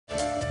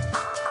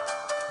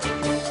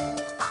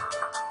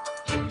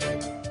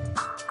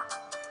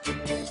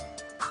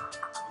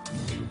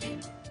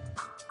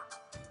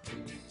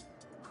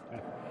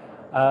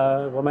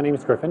Well, my name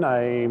is Griffin.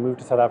 I moved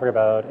to South Africa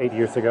about 8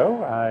 years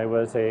ago. I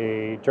was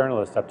a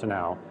journalist up to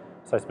now.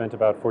 So I spent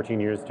about 14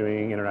 years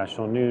doing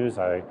international news.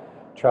 I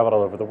traveled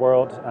all over the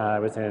world. I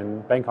was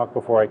in Bangkok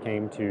before I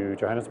came to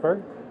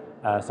Johannesburg.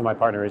 So my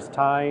partner is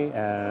Thai,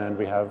 and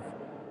we have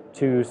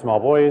two small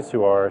boys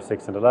who are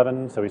 6 and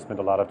 11. So we spend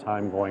a lot of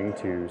time going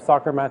to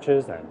soccer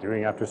matches and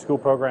doing after school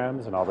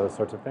programs and all those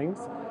sorts of things.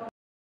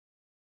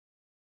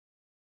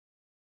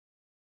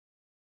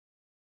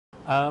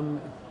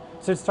 Um,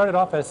 so it started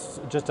off as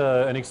just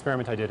an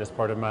experiment I did as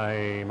part of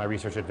my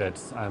research at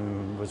WITS. I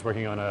was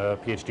working on a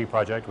PhD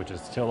project, which is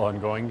still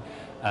ongoing,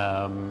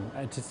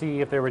 to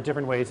see if there were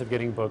different ways of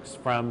getting books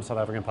from South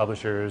African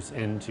publishers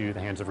into the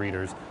hands of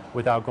readers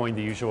without going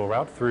the usual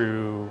route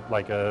through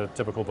like a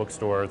typical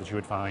bookstore that you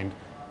would find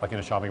like in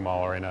a shopping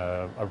mall or in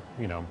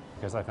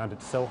because I found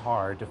it so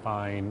hard to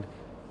find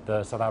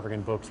the South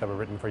African books that were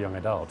written for young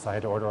adults. I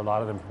had to order a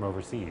lot of them from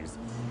overseas.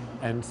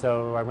 And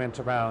so I went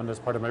around as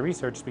part of my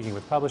research, speaking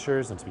with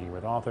publishers and speaking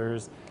with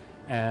authors,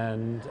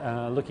 and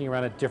looking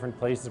around at different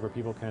places where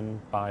people can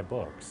buy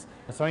books.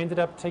 So I ended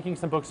up taking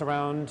some books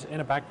around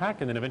in a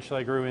backpack, and then eventually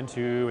I grew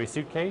into a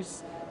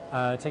suitcase,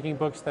 taking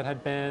books that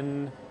had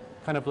been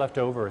kind of left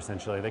over,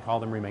 essentially. They call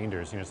them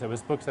remainders. So it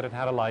was books that had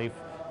had a life,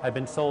 had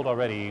been sold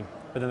already,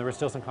 but then there were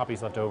still some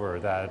copies left over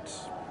that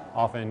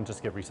often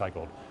just get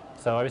recycled.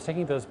 So I was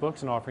taking those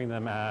books and offering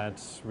them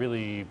at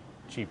really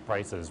cheap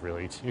prices,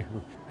 really, too,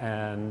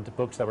 and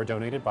books that were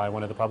donated by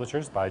one of the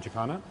publishers, by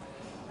Jacana,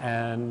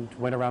 and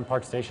went around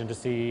Park Station to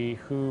see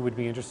who would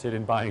be interested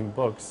in buying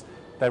books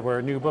that were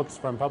new books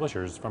from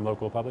publishers, from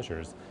local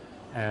publishers.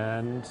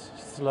 And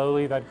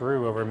slowly that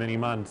grew over many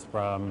months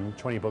from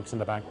 20 books in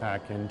the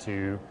backpack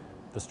into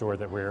the store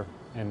that we're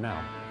in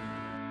now.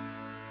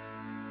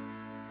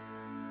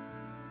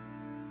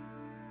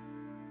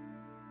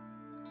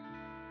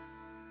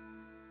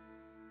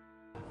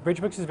 Bridge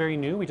Books is very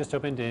new. We just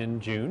opened in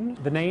June.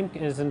 The name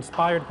is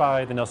inspired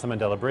by the Nelson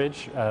Mandela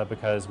Bridge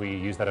because we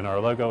use that in our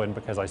logo and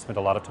because I spent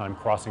a lot of time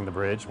crossing the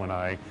bridge when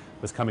I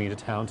was coming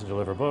into town to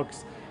deliver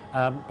books.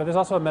 But there's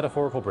also a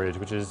metaphorical bridge,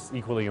 which is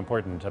equally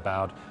important,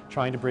 about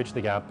trying to bridge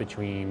the gap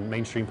between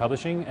mainstream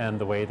publishing and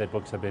the way that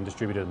books have been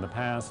distributed in the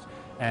past,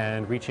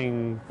 and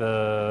reaching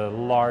the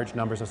large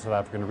numbers of South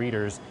African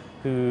readers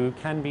who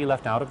can be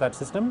left out of that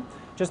system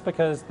just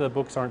because the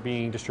books aren't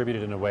being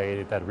distributed in a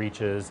way that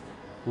reaches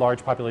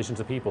large populations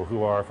of people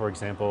who are, for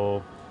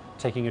example,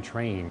 taking a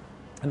train.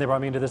 And they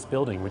brought me into this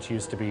building, which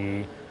used to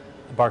be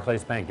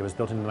Barclays Bank. It was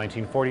built in the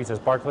 1940s as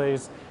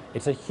Barclays.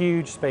 It's a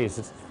huge space.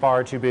 It's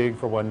far too big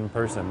for one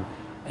person.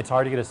 It's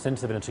hard to get a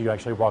sense of it until you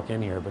actually walk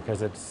in here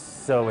because it's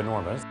so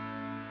enormous.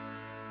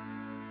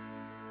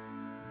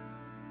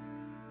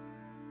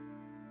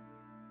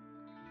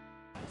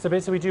 So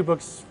basically we do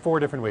books 4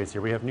 different ways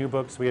here. We have new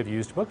books, we have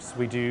used books.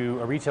 We do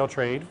a retail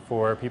trade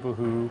for people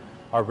who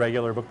are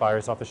regular book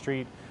buyers off the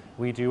street.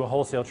 We do a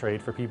wholesale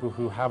trade for people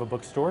who have a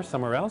bookstore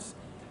somewhere else.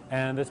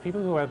 And those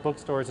people who have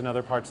bookstores in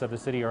other parts of the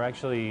city are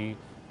actually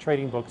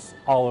trading books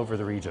all over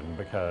the region,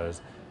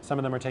 because some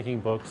of them are taking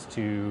books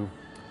to,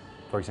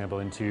 for example,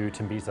 into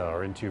Tembisa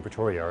or into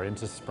Pretoria or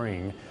into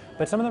Spring.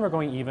 But some of them are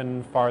going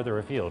even farther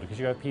afield, because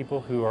you have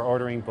people who are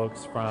ordering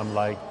books from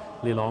like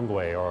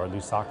Lilongwe or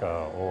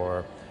Lusaka,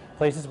 or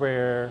places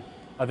where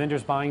a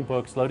vendor's buying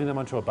books, loading them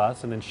onto a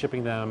bus, and then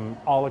shipping them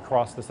all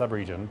across the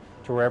subregion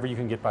to wherever you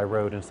can get by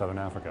road in southern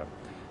Africa.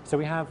 So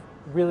we have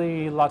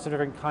really lots of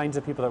different kinds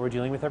of people that we're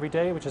dealing with every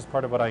day, which is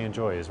part of what I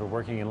enjoy. Is we're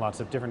working in lots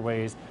of different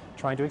ways,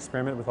 trying to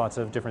experiment with lots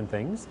of different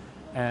things.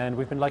 And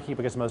we've been lucky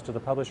because most of the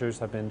publishers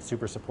have been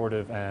super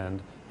supportive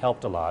and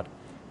helped a lot,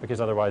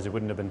 because otherwise it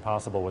wouldn't have been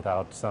possible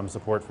without some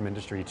support from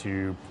industry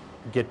to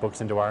get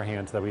books into our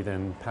hands that we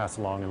then pass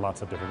along in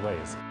lots of different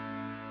ways.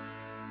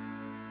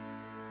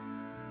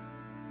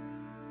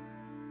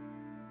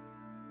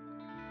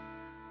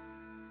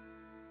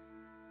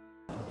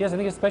 Yes, I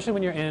think especially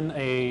when you're in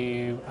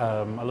a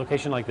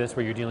location like this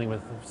where you're dealing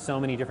with so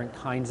many different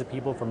kinds of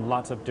people from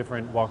lots of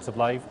different walks of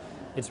life,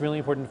 it's really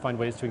important to find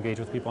ways to engage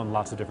with people on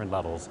lots of different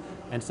levels.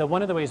 And so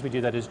one of the ways we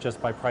do that is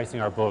just by pricing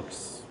our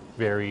books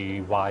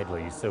very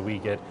widely. So we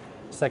get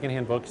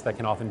secondhand books that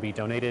can often be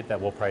donated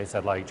that we'll price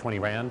at like 20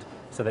 Rand,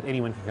 so that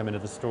anyone can come into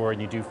the store and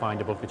you do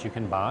find a book that you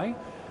can buy.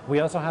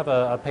 We also have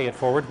a pay it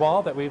forward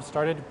wall that we've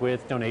started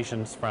with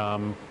donations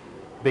from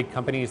big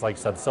companies like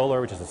Solar,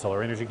 which is a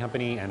solar energy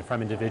company, and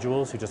from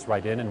individuals who just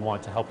write in and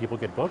want to help people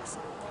get books.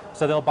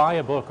 So they'll buy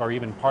a book or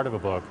even part of a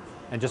book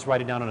and just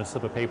write it down on a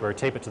slip of paper,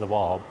 tape it to the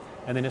wall.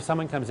 And then if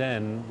someone comes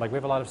in, like we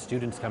have a lot of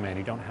students come in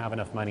who don't have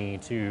enough money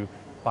to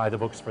buy the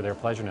books for their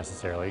pleasure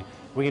necessarily,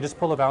 we can just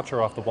pull a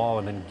voucher off the wall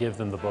and then give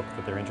them the book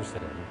that they're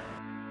interested in.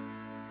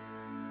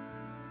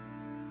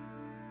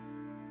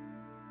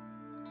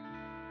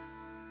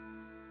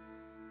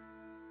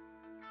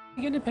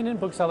 The independent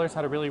booksellers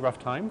had a really rough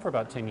time for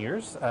about 10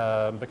 years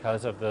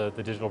because of the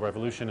digital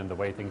revolution and the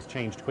way things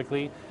changed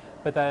quickly.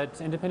 but that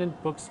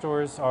independent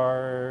bookstores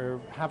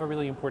have a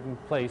really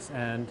important place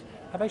and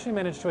have actually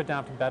managed to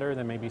adapt better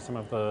than maybe some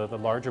of the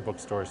larger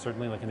bookstores,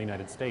 certainly like in the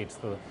United States.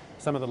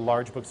 Some of the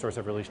large bookstores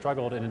have really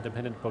struggled and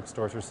independent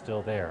bookstores are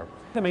still there.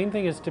 The main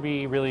thing is to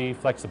be really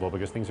flexible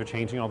because things are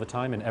changing all the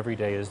time and every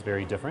day is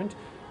very different,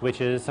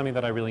 which is something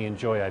that I really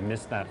enjoy. I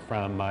miss that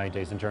from my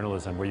days in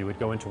journalism, where you would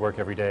go into work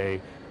every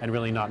day and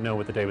really not know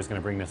what the day was going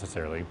to bring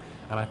necessarily.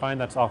 And I find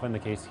that's often the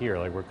case here.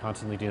 Like, we're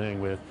constantly dealing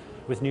with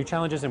new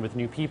challenges and with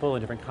new people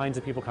and different kinds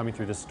of people coming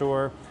through the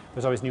store.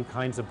 There's always new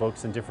kinds of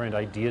books and different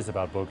ideas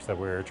about books that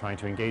we're trying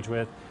to engage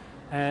with.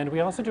 And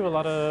we also do a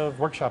lot of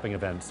workshopping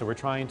events. So we're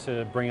trying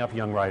to bring up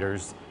young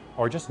writers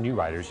or just new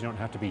writers. You don't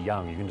have to be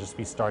young. You can just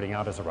be starting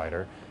out as a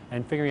writer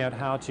and figuring out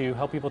how to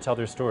help people tell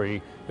their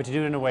story, but to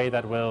do it in a way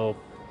that will,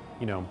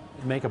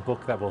 make a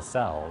book that will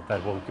sell,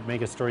 that will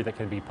make a story that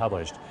can be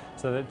published.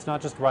 So that it's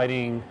not just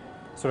writing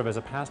sort of as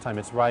a pastime,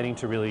 it's writing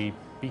to really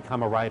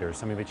become a writer,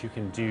 something that you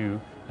can do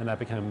and that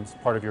becomes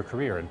part of your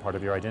career and part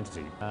of your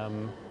identity.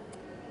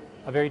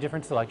 A very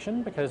different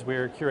selection because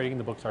we're curating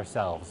the books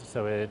ourselves.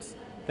 So it's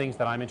things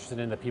that I'm interested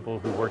in, that people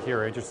who work here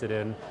are interested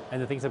in,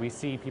 and the things that we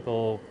see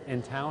people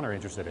in town are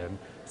interested in.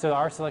 So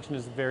our selection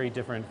is very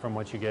different from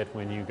what you get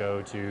when you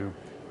go to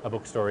a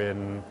bookstore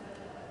in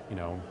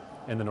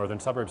the northern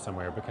suburbs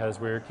somewhere, because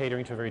we're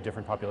catering to a very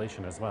different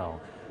population as well.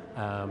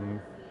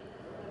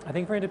 I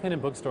think for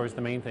independent bookstores,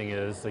 the main thing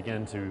is,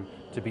 again,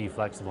 to be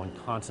flexible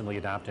and constantly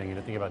adapting and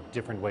to think about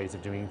different ways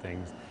of doing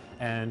things.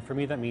 And for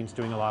me, that means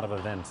doing a lot of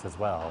events as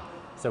well.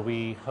 So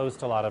we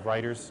host a lot of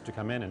writers to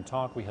come in and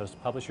talk. We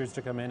host publishers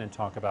to come in and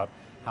talk about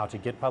how to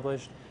get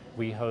published.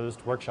 We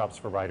host workshops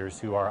for writers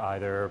who are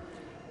either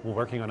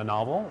working on a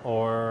novel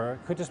or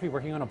could just be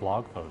working on a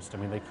blog post. I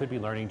mean, they could be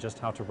learning just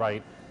how to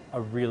write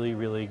a really,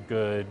 really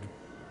good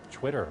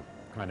Twitter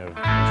kind of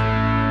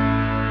entry.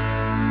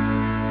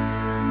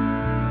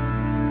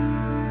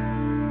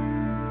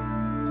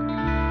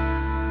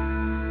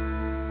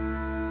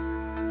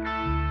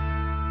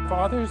 For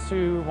others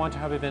who want to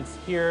have events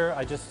here,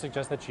 I just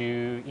suggest that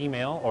you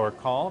email or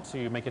call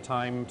to make a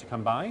time to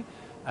come by.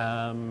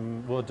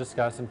 We'll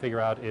discuss and figure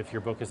out if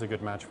your book is a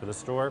good match for the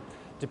store.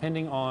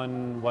 Depending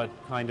on what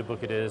kind of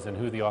book it is and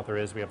who the author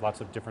is, we have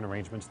lots of different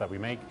arrangements that we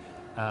make.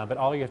 But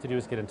all you have to do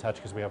is get in touch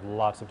because we have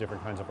lots of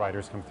different kinds of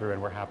writers come through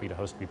and we're happy to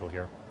host people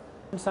here.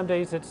 And some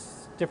days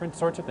it's different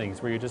sorts of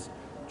things where you're just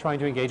trying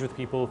to engage with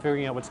people,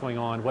 figuring out what's going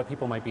on, what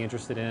people might be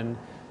interested in,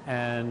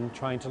 and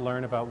trying to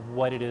learn about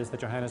what it is that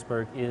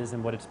Johannesburg is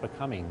and what it's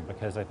becoming,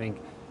 because I think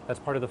that's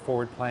part of the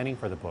forward planning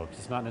for the books.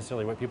 It's not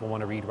necessarily what people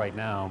want to read right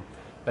now,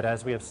 but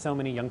as we have so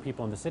many young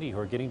people in the city who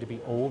are getting to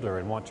be older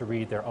and want to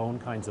read their own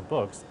kinds of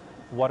books,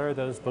 what are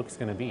those books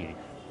going to be?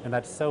 And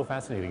that's so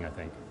fascinating, I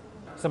think.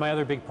 So my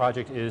other big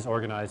project is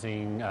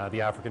organizing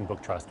the African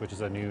Book Trust, which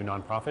is a new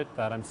nonprofit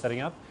that I'm setting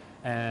up.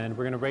 And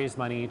we're going to raise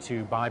money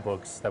to buy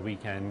books that we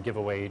can give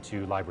away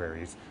to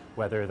libraries,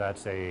 whether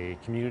that's a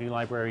community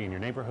library in your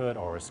neighborhood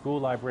or a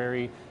school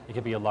library. It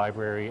could be a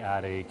library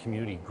at a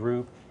community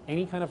group,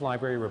 any kind of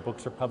library where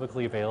books are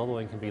publicly available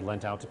and can be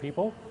lent out to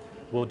people.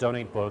 We'll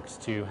donate books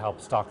to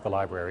help stock the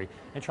library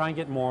and try and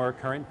get more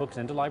current books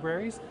into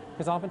libraries,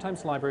 because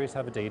oftentimes libraries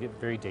have a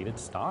very dated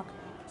stock.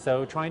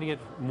 So trying to get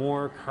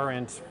more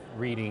current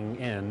reading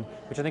in,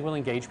 which I think will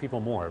engage people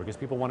more, because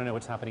people want to know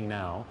what's happening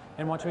now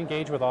and want to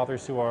engage with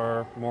authors who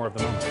are more of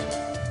the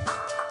moment.